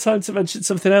 have we got time to mention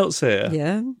something else here?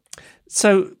 Yeah.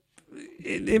 So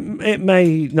it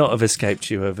may not have escaped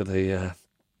you over the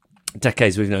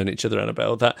decades we've known each other,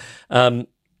 Annabelle, that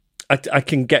I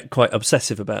can get quite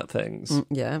obsessive about things.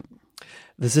 Yeah.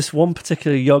 There's this one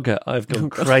particular yogurt I've gone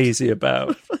crazy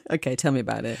about. Okay, tell me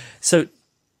about it. So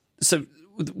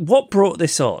what brought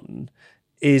this on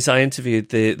is I interviewed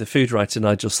the food writer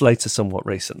Nigel Slater somewhat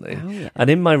recently. Oh, yeah. And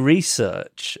in my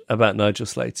research about Nigel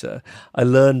Slater, I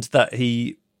learned that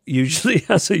he usually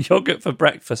has a yoghurt for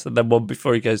breakfast and then one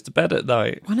before he goes to bed at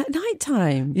night. One at night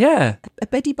time. Yeah. A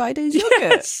Betty Bido's yogurt.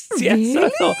 Yes. Really?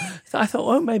 Yes. I thought,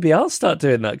 well, maybe I'll start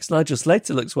doing that because Nigel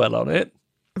Slater looks well on it.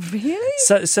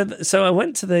 Really? So I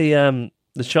went to the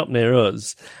shop near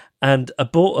us and I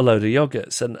bought a load of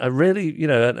yogurts, and I really,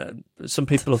 some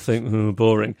people will think,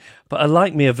 boring, but I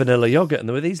like me a vanilla yogurt, and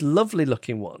there were these lovely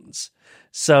looking ones.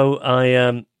 So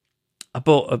I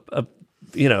bought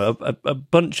a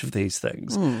bunch of these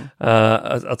things.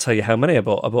 I'll tell you how many I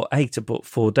bought. I bought 8. I bought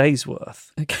 4 days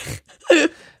worth. Okay.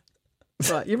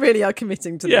 Right, you really are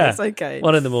committing to this. Okay.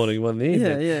 1 in the morning, 1 in the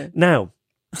evening. Yeah. Now,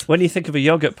 when you think of a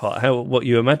yogurt pot, what are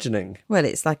you imagining? Well,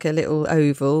 it's like a little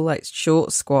oval, like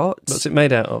short, squat. What's it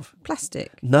made out of?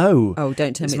 Plastic. No. Oh,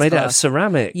 don't tell me it's made out of glass.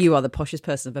 ceramic. You are the poshest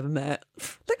person I've ever met.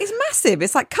 Look, it's massive.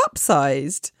 It's like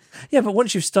cup-sized. Yeah, but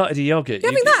once you've started a yogurt...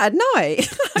 You're having that at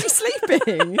night? Are you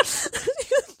sleeping?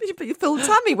 Your full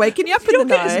tummy waking you up in the Yogurt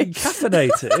night. isn't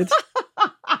caffeinated.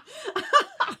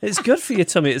 It's good for your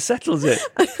tummy. It settles it.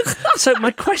 So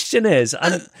my question is,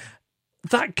 and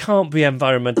that can't be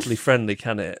environmentally friendly,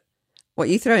 can it? What,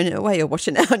 you throwing it away or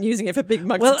washing it out and using it for big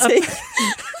mugs of tea?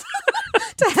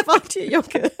 To have after your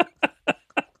yogurt.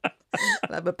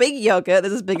 I'll have a big yogurt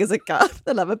that's as big as a cup.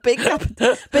 Then I'll have a big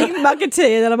mug of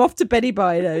tea, and then I'm off to Betty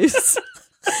Bido's.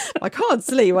 I can't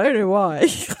sleep. I don't know why.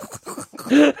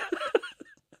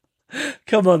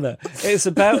 Come on, there.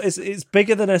 It's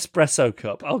bigger than espresso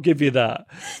cup. I'll give you that.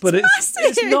 But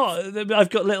it's not. I've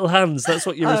got little hands. That's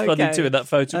what you're responding to in that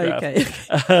photograph.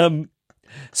 Okay.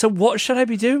 So what should I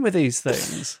be doing with these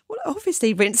things? Well,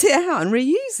 obviously rinse it out and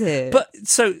reuse it. But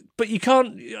I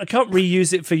can't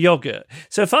reuse it for yogurt.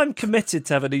 So if I'm committed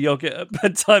to having a yogurt at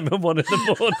bedtime and 1 in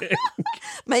the morning,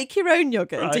 make your own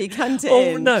yogurt and decant it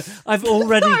Oh in. no, I've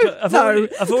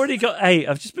already got 8.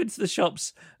 I've just been to the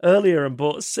shops earlier and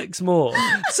bought 6 more.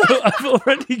 So I've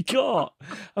already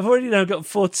now got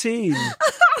 14.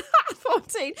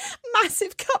 14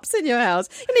 massive cups in your house.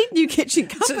 You need new kitchen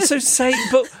cupboards.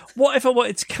 But what if I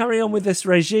wanted to carry on with this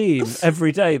regime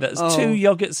every day? That's 2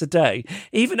 yogurts a day.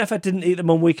 Even if I didn't eat them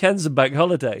on weekends and bank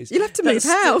holidays. You'll have to move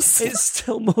house. It's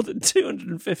still more than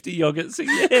 250 yogurts a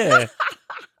year.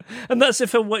 And that's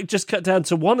if I just cut down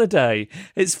to 1 a day.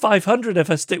 It's 500 if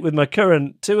I stick with my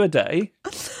current 2 a day.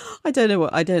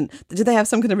 Do they have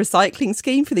some kind of recycling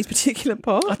scheme for these particular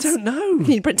pots? I don't know.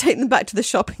 Can you take them back to the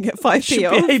shop and get 5p off?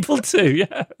 Should be able to,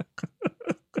 yeah.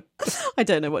 I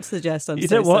don't know what to suggest. You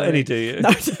don't want any, do you? No,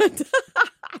 I don't.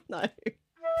 No.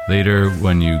 Later,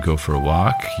 when you go for a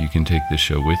walk, you can take the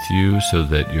show with you so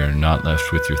that you're not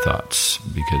left with your thoughts,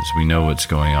 because we know what's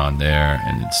going on there,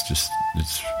 and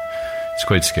it's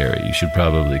quite scary. You should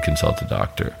probably consult a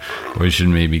doctor, or you should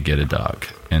maybe get a dog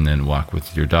and then walk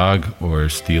with your dog, or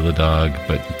steal a dog.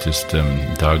 But just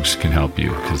dogs can help you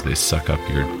because they suck up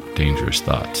your dangerous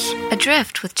thoughts.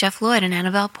 Adrift with Jeff Lloyd and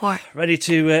Annabelle Port. Ready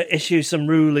to issue some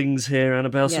rulings here,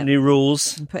 Annabelle, some new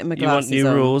rules. I'm putting my You want glasses new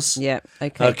on. rules? Yeah,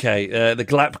 okay. Okay, the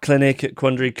GLAP clinic at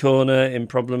Quandary Corner in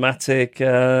Problematic,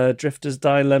 Drifters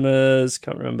Dilemmas,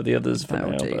 can't remember the others for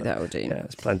now. That'll do. Yeah,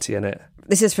 there's plenty in it.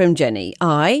 This is from Jenny.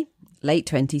 I, late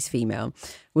 20s female,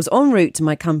 was en route to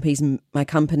my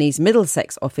company's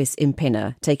Middlesex office in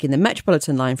Pinner, taking the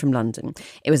Metropolitan line from London.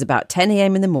 It was about 10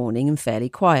 a.m. in the morning and fairly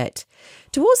quiet.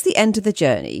 Towards the end of the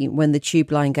journey, when the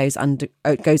tube line goes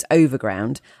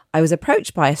overground, I was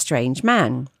approached by a strange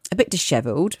man. A bit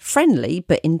dishevelled, friendly,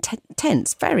 but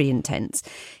intense, very intense.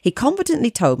 He confidently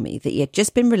told me that he had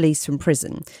just been released from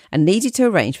prison and needed to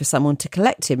arrange for someone to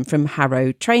collect him from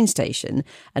Harrow train station,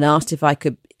 and asked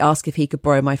if he could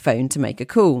borrow my phone to make a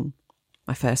call.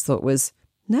 My first thought was,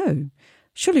 no.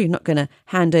 Surely you're not going to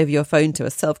hand over your phone to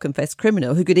a self-confessed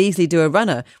criminal who could easily do a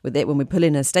runner with it when we pull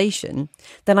in a station.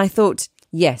 Then I thought,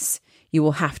 yes, you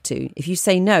will have to. If you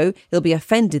say no, he'll be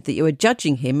offended that you are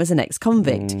judging him as an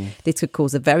ex-convict. This could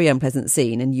cause a very unpleasant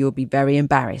scene and you'll be very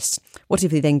embarrassed. What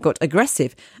if he then got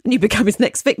aggressive and you become his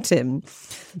next victim?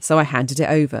 So I handed it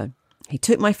over. He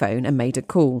took my phone and made a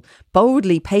call,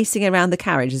 boldly pacing around the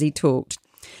carriage as he talked.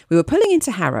 We were pulling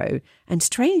into Harrow, and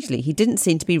strangely, he didn't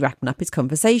seem to be wrapping up his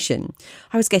conversation.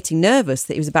 I was getting nervous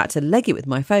that he was about to leg it with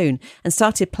my phone and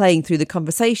started playing through the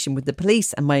conversation with the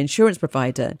police and my insurance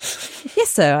provider. Yes,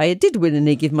 sir, I did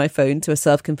willingly give my phone to a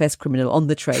self-confessed criminal on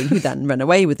the train who then ran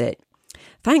away with it.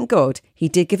 Thank God he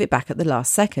did give it back at the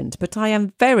last second, but I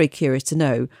am very curious to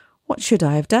know, what should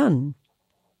I have done?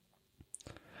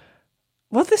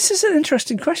 Well, this is an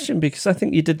interesting question because I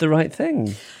think you did the right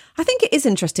thing. I think it is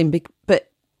interesting, but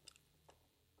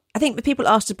I think if people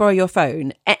ask to borrow your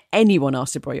phone, anyone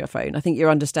asks to borrow your phone, I think you're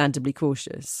understandably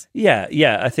cautious.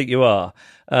 Yeah, I think you are.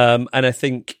 And I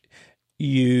think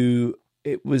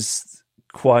it was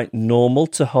quite normal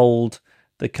to hold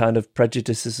the kind of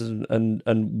prejudices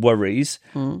and worries,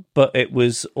 but it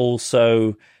was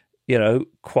also,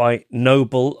 quite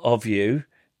noble of you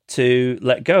to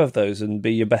let go of those and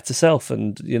be your better self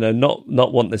and, not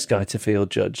want this guy to feel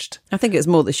judged. I think it was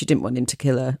more that she didn't want him to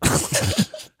kill her.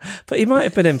 But he might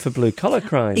have been in for blue-collar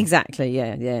crime. Exactly,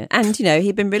 yeah. And,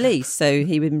 he'd been released, so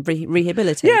he'd been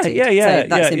rehabilitated. Yeah. So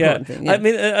that's the important thing. Yeah. I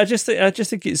mean, I just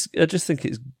think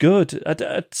it's good.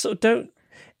 I sort of don't,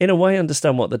 in a way,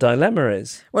 understand what the dilemma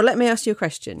is. Well, let me ask you a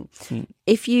question.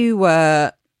 If you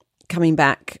were coming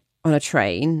back on a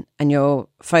train and your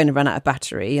phone had run out of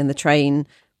battery and the train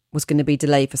was going to be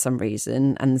delayed for some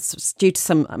reason, and due to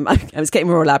some, I was getting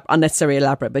more unnecessarily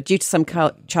elaborate, but due to some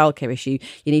childcare issue,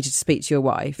 you needed to speak to your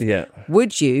wife. Yeah.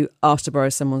 Would you ask to borrow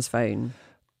someone's phone?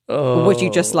 Or would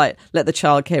you just let the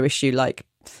childcare issue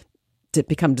to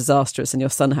become disastrous and your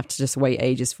son have to just wait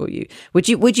ages for you? Would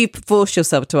you force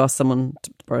yourself to ask someone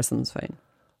to borrow someone's phone?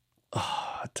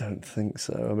 I don't think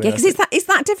so. I mean, yeah, because it's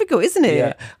that difficult, isn't it?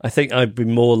 Yeah, I think I'd be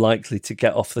more likely to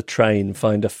get off the train,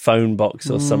 find a phone box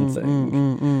or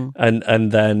something,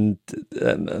 and then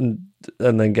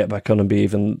get back on and be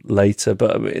even later.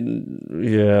 But I mean,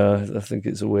 yeah, I think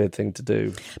it's a weird thing to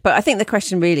do. But I think the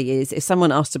question really is: if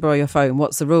someone asks to borrow your phone,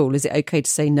 what's the rule? Is it okay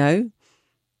to say no?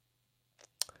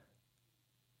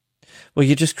 Well,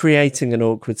 you're just creating an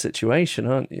awkward situation,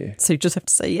 aren't you? So you just have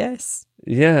to say yes.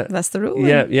 Yeah. That's the rule.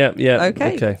 Yeah.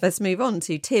 Okay, let's move on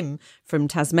to Tim from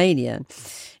Tasmania.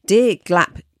 Dear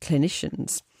GLAP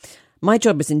clinicians, my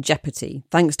job is in jeopardy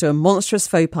thanks to a monstrous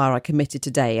faux pas I committed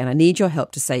today, and I need your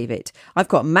help to save it. I've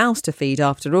got mouths to feed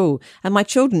after all, and my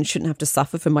children shouldn't have to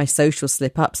suffer from my social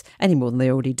slip-ups any more than they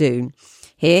already do.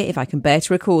 Here, if I can bear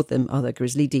to record them, are the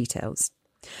grisly details.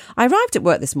 I arrived at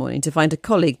work this morning to find a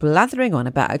colleague blathering on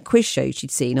about a quiz show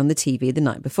she'd seen on the TV the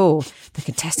night before. The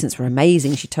contestants were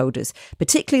amazing, she told us,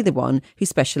 particularly the one who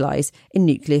specialised in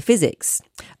nuclear physics.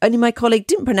 Only my colleague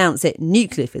didn't pronounce it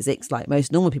nuclear physics like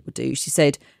most normal people do. She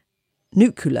said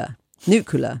nuclear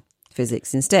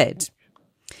physics instead.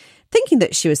 Thinking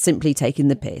that she was simply taking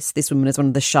the piss, this woman is one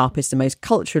of the sharpest and most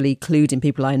culturally clued in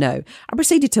people I know, I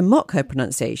proceeded to mock her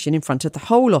pronunciation in front of the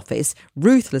whole office,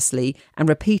 ruthlessly and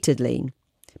repeatedly.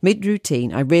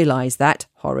 Mid-routine, I realised that,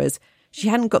 horrors, she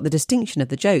hadn't got the distinction of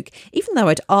the joke, even though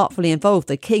I'd artfully involved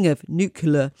the king of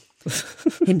nuclear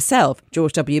himself,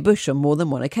 George W. Bush, on more than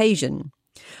one occasion.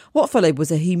 What followed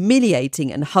was a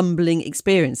humiliating and humbling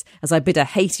experience as I bid a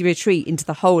hasty retreat into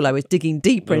the hole I was digging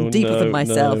deeper and deeper than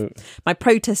myself. No. My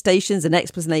protestations and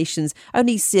explanations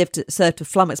only served to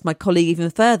flummox my colleague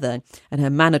even further, and her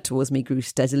manner towards me grew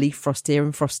steadily frostier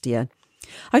and frostier.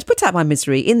 I was put out of my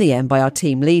misery in the end by our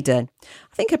team leader.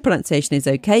 I think her pronunciation is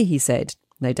okay, he said,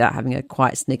 no doubt having a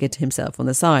quiet snigger to himself on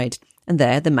the side. And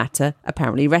there the matter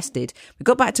apparently rested. We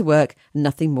got back to work and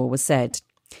nothing more was said.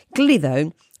 Clearly,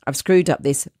 though, I've screwed up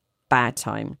this bad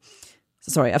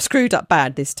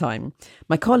this time.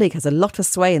 My colleague has a lot of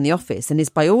sway in the office and is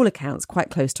by all accounts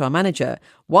quite close to our manager.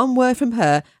 One word from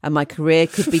her and my career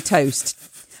could be toast.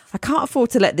 I can't afford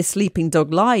to let this sleeping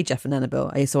dog lie, Jeff and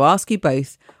Annabelle. I also ask you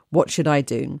both, what should I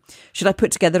do? Should I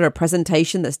put together a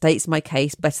presentation that states my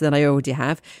case better than I already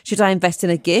have? Should I invest in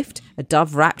a gift, a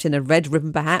dove wrapped in a red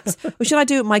ribbon perhaps? Or should I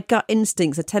do what my gut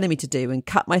instincts are telling me to do and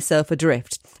cut myself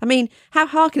adrift? I mean, how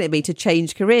hard can it be to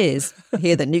change careers? I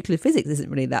hear that nuclear physics isn't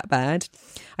really that bad.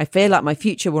 I feel like my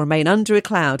future will remain under a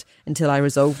cloud until I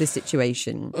resolve this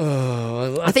situation.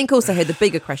 I think also here the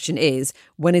bigger question is,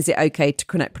 when is it okay to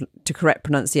correct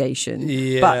pronunciation?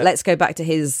 Yeah. But let's go back to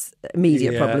his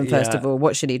immediate problem first of all.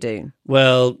 What should he do?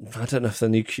 Well, I don't know if the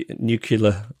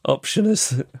nuclear option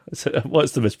is...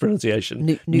 What's the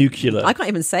mispronunciation? Nuclear. I can't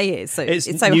even say it. So it's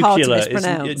so nuclear, hard to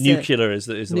mispronounce. Nuclear is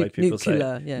the way people say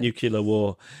it. Yeah. Nuclear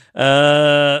war.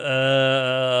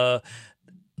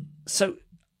 So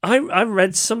I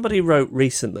read, somebody wrote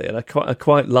recently, and I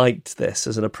quite liked this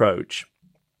as an approach,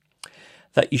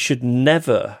 that you should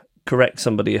never correct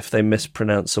somebody if they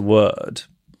mispronounce a word,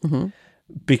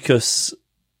 because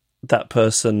that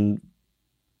person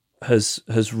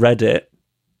has read it.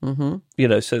 So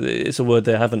it's a word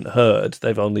they haven't heard,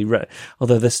 they've only read.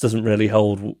 Although this doesn't really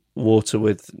hold water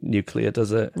with nuclear,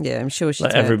 does it? Yeah, I'm sure she's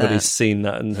everybody's seen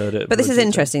that and heard it. But this is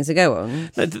interesting, so go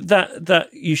on. That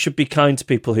you should be kind to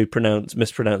people who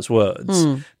mispronounce words,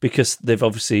 because they've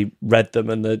obviously read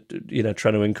them and they're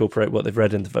trying to incorporate what they've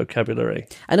read in the vocabulary.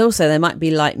 And also they might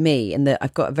be like me in that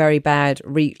I've got a very bad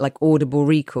audible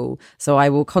recall, so I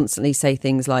will constantly say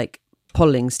things like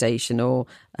polling station or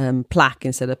plaque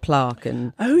instead of plaque.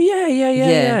 And oh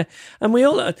yeah. And we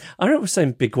all, I remember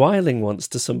saying beguiling once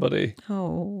to somebody.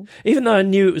 Oh, even though I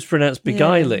knew it was pronounced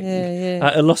beguiling,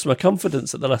 yeah. I lost my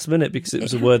confidence at the last minute because it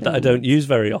was a word that I don't use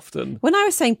very often. When I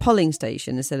was saying polling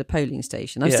station instead of polling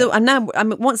station, I'm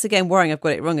once again worrying I've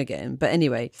got it wrong again. But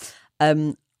anyway,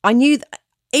 I knew that.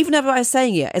 Even though I was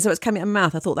saying it as it was coming out of my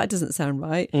mouth, I thought that doesn't sound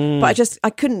right. But I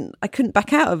couldn't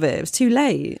back out of it. It was too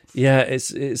late. Yeah,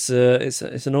 it's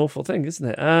an awful thing, isn't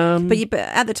it? But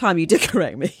at the time you did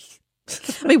correct me.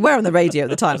 I mean, we're on the radio at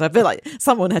the time, so I feel like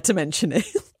someone had to mention it.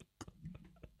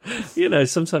 You know,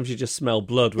 sometimes you just smell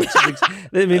blood, which is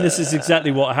this is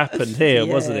exactly what happened here,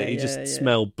 wasn't it? You just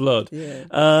smell blood. Yeah.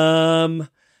 I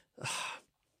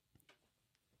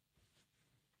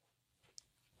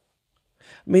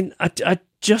mean, I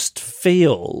just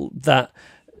feel that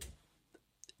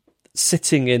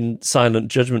sitting in silent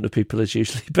judgment of people is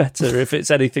usually better if it's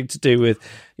anything to do with,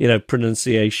 you know,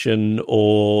 pronunciation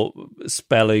or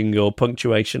spelling or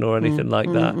punctuation or anything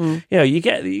like that. You know, you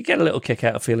get a little kick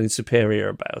out of feeling superior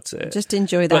about it. Just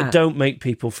enjoy that. But don't make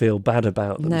people feel bad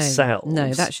about themselves.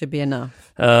 No, that should be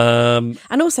enough. And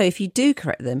also, if you do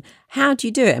correct them, how do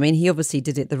you do it? I mean, he obviously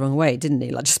did it the wrong way, didn't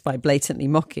he? Like just by blatantly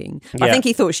mocking. But I think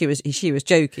he thought she was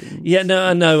joking. Yeah, no,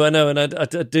 I know, and I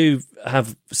do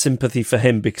have sympathy for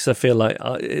him because I feel like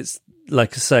it's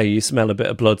like I say, you smell a bit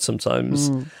of blood sometimes,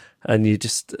 and you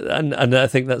just and I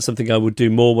think that's something I would do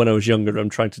more when I was younger. I'm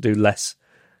trying to do less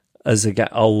as I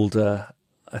get older,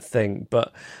 I think,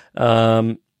 but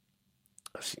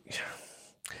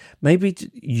maybe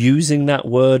using that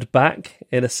word back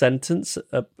in a sentence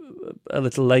a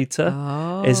little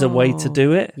later is a way to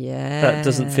do it. Yeah, that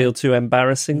doesn't feel too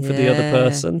embarrassing for the other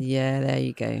person. Yeah, there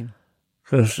you go.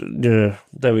 Yeah,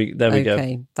 there we go.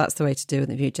 Okay, that's the way to do it in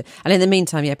the future. And in the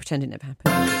meantime, pretend it never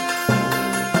happened.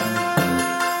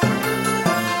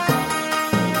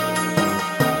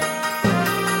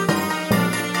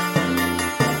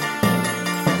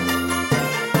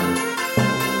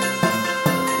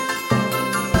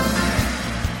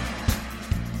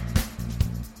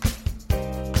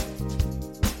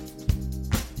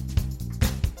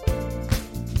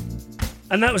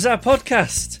 And that was our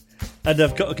podcast. And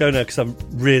I've got to go now because I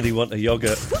really want a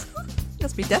yoghurt.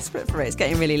 Must be desperate for it. It's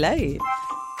getting really late.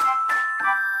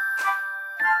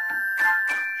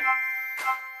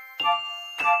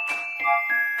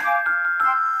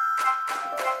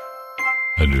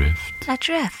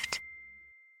 Adrift.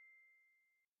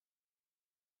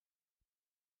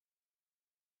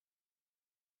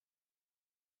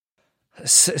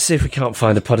 See if we can't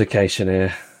find a publication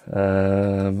here.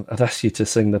 I'd ask you to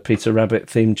sing the Peter Rabbit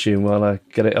theme tune while I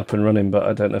get it up and running, but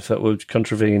I don't know if that would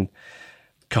contravene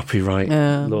copyright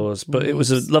laws. But it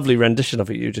was a lovely rendition of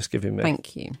it you just giving me.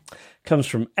 Thank you. Comes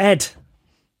from Ed,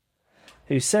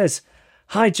 who says,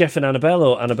 "Hi, Jeff and Annabelle,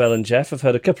 or Annabelle and Jeff. I've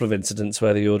heard a couple of incidents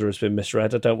where the order has been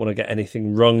misread. I don't want to get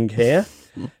anything wrong here.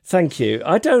 Thank you.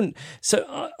 I don't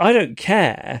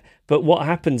care, but what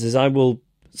happens is I will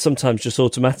sometimes just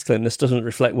automatically, and this doesn't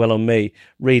reflect well on me,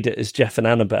 read it as Jeff and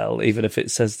Annabelle, even if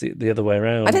it says the other way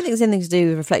around. I don't think there's anything to do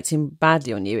with reflecting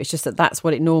badly on you. It's just that that's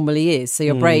what it normally is. So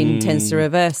your brain tends to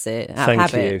reverse it out of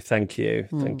habit. Thank you.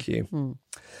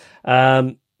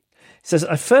 It says,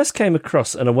 I first came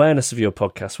across an awareness of your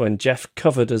podcast when Jeff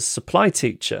covered as supply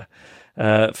teacher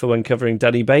for when covering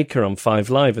Danny Baker on 5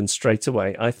 Live, and straight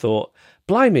away I thought,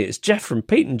 blimey, it's Jeff from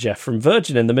Pete and Jeff from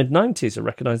Virgin in the mid-90s. I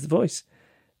recognise the voice.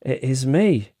 It is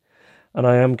me. And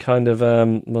I am kind of,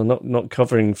 not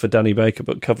covering for Danny Baker,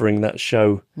 but covering that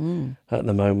show at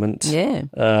the moment.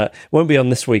 Yeah. Won't be on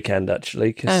this weekend,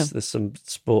 actually, because there's some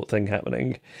sport thing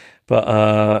happening.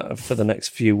 But for the next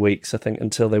few weeks, I think,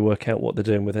 until they work out what they're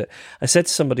doing with it. I said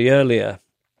to somebody earlier,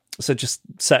 so just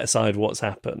set aside what's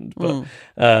happened, but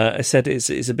I said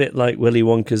it's a bit like Willy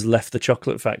Wonka's left the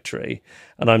chocolate factory,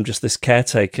 and I'm just this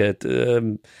caretaker,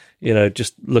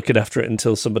 just looking after it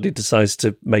until somebody decides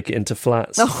to make it into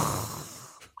flats.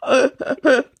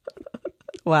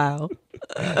 Wow.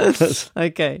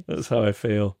 Okay. That's how I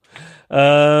feel.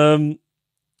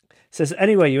 Says,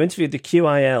 anyway, you interviewed the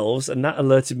QI Elves, and that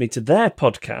alerted me to their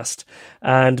podcast,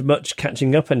 and much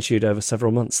catching up ensued over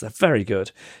several months. They're very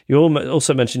good. You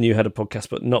also mentioned you had a podcast,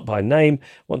 but not by name.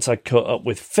 Once I caught up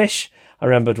with Fish, I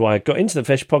remembered why I got into the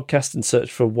Fish podcast and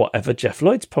searched for whatever Jeff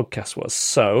Lloyd's podcast was.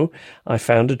 So I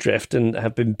found Adrift and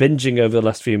have been binging over the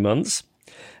last few months,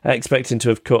 expecting to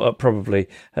have caught up probably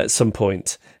at some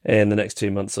point in the next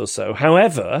 2 months or so.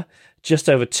 However, just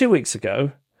over 2 weeks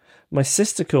ago, my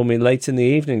sister called me late in the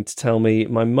evening to tell me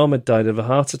my mum had died of a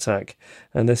heart attack,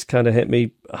 and this kind of hit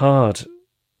me hard.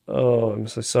 Oh, I'm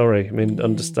so sorry. I mean,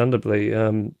 understandably.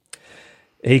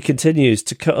 He continues,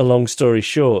 to cut a long story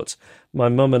short, my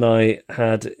mum and I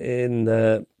had in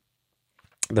the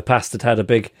past had a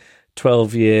big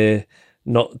 12-year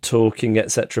not talking,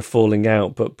 etc., falling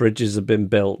out, but bridges have been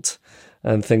built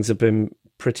and things have been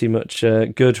pretty much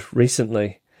good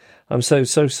recently. I'm so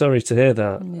sorry to hear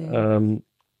that. Yeah.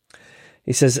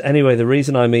 He says, anyway, the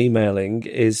reason I'm emailing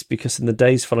is because in the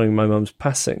days following my mum's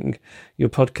passing, your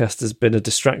podcast has been a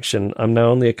distraction. I'm now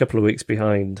only a couple of weeks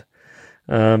behind.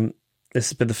 This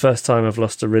has been the first time I've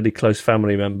lost a really close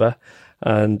family member,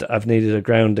 and I've needed a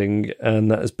grounding,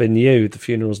 and that has been you. The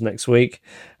funeral's next week,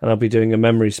 and I'll be doing a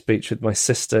memory speech with my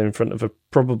sister in front of a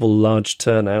probable large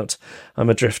turnout. I'm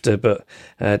a drifter, but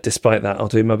despite that, I'll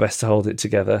do my best to hold it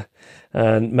together.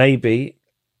 And maybe,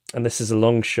 and this is a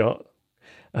long shot,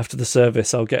 after the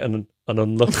service, I'll get an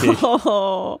unlucky.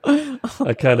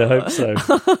 I kind of hope so.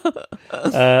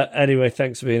 Anyway,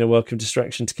 thanks for being a welcome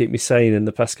distraction to keep me sane in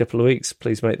the past couple of weeks.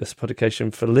 Please make this a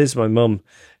podcast for Liz, my mum,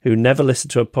 who never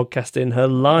listened to a podcast in her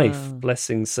life.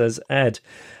 Blessings, says Ed.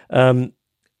 Ed,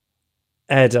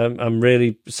 I'm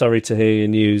really sorry to hear your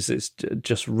news. It's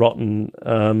just rotten.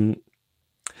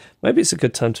 Maybe it's a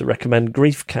good time to recommend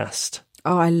Griefcast.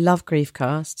 Oh, I love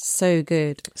Griefcast. So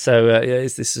good. So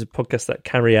this is a podcast that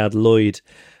Carrie-Ad Lloyd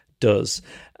does.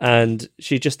 And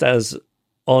she just has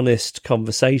honest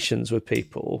conversations with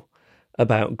people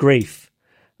about grief.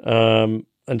 And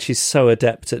she's so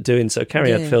adept at doing so.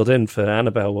 Carrie-Ad filled in for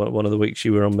Annabelle one of the weeks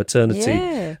you were on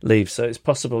maternity leave. So it's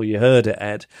possible you heard it,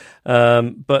 Ed.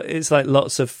 But it's like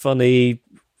lots of funny,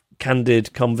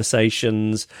 candid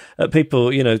conversations.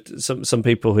 People, some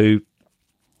people who,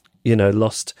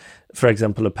 lost, for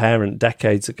example, a parent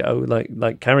decades ago,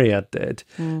 like Carrie-Ad did,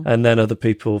 and then other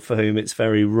people for whom it's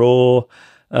very raw.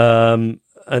 And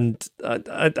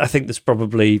I think there's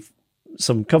probably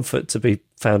some comfort to be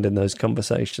found in those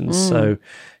conversations. So,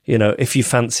 if you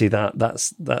fancy that,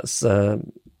 that's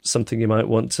something you might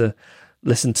want to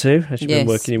listen to as you've been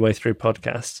working your way through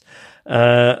podcasts.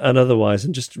 And otherwise,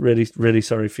 I'm just really, really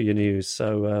sorry for your news.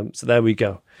 So there we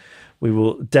go. We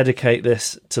will dedicate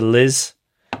this to Liz.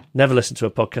 Never listened to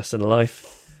a podcast in her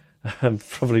life. I'm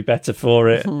probably better for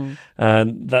it.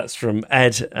 And that's from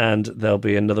Ed, and there'll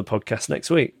be another podcast next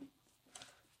week.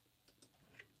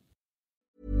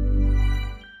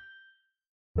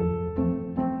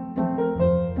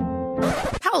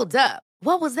 Hold up.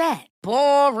 What was that?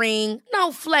 Boring.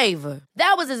 No flavor.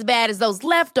 That was as bad as those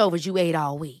leftovers you ate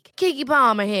all week. Keke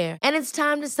Palmer here, and it's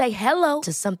time to say hello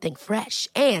to something fresh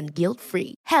and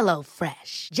guilt-free.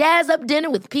 HelloFresh. Jazz up dinner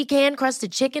with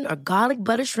pecan-crusted chicken or garlic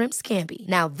butter shrimp scampi.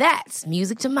 Now that's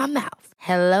music to my mouth.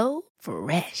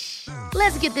 HelloFresh.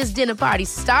 Let's get this dinner party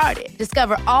started.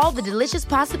 Discover all the delicious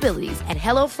possibilities at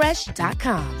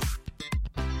HelloFresh.com.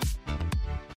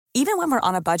 Even when we're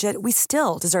on a budget, we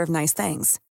still deserve nice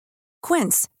things.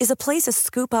 Quince is a place to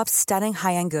scoop up stunning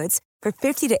high-end goods for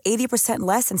 50 to 80%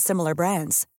 less than similar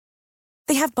brands.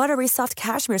 They have buttery soft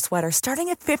cashmere sweaters starting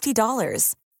at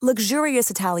 $50,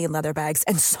 luxurious Italian leather bags,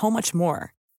 and so much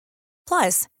more.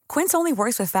 Plus, Quince only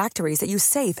works with factories that use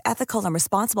safe, ethical, and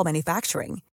responsible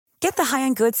manufacturing. Get the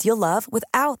high-end goods you'll love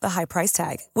without the high price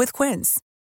tag with Quince.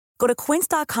 Go to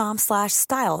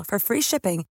quince.com/style for free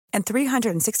shipping and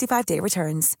 365-day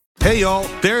returns. Hey, y'all,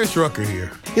 Darius Rucker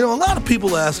here. A lot of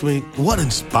people ask me, what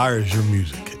inspires your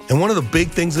music? And one of the big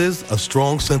things is a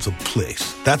strong sense of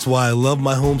place. That's why I love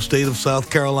my home state of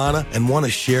South Carolina and want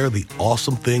to share the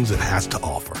awesome things it has to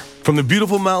offer. From the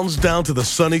beautiful mountains down to the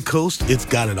sunny coast, it's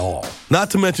got it all. Not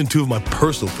to mention two of my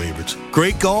personal favorites,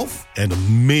 great golf and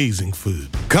amazing food.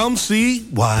 Come see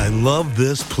why I love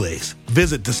this place.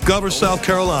 Visit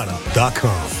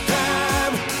discoversouthcarolina.com.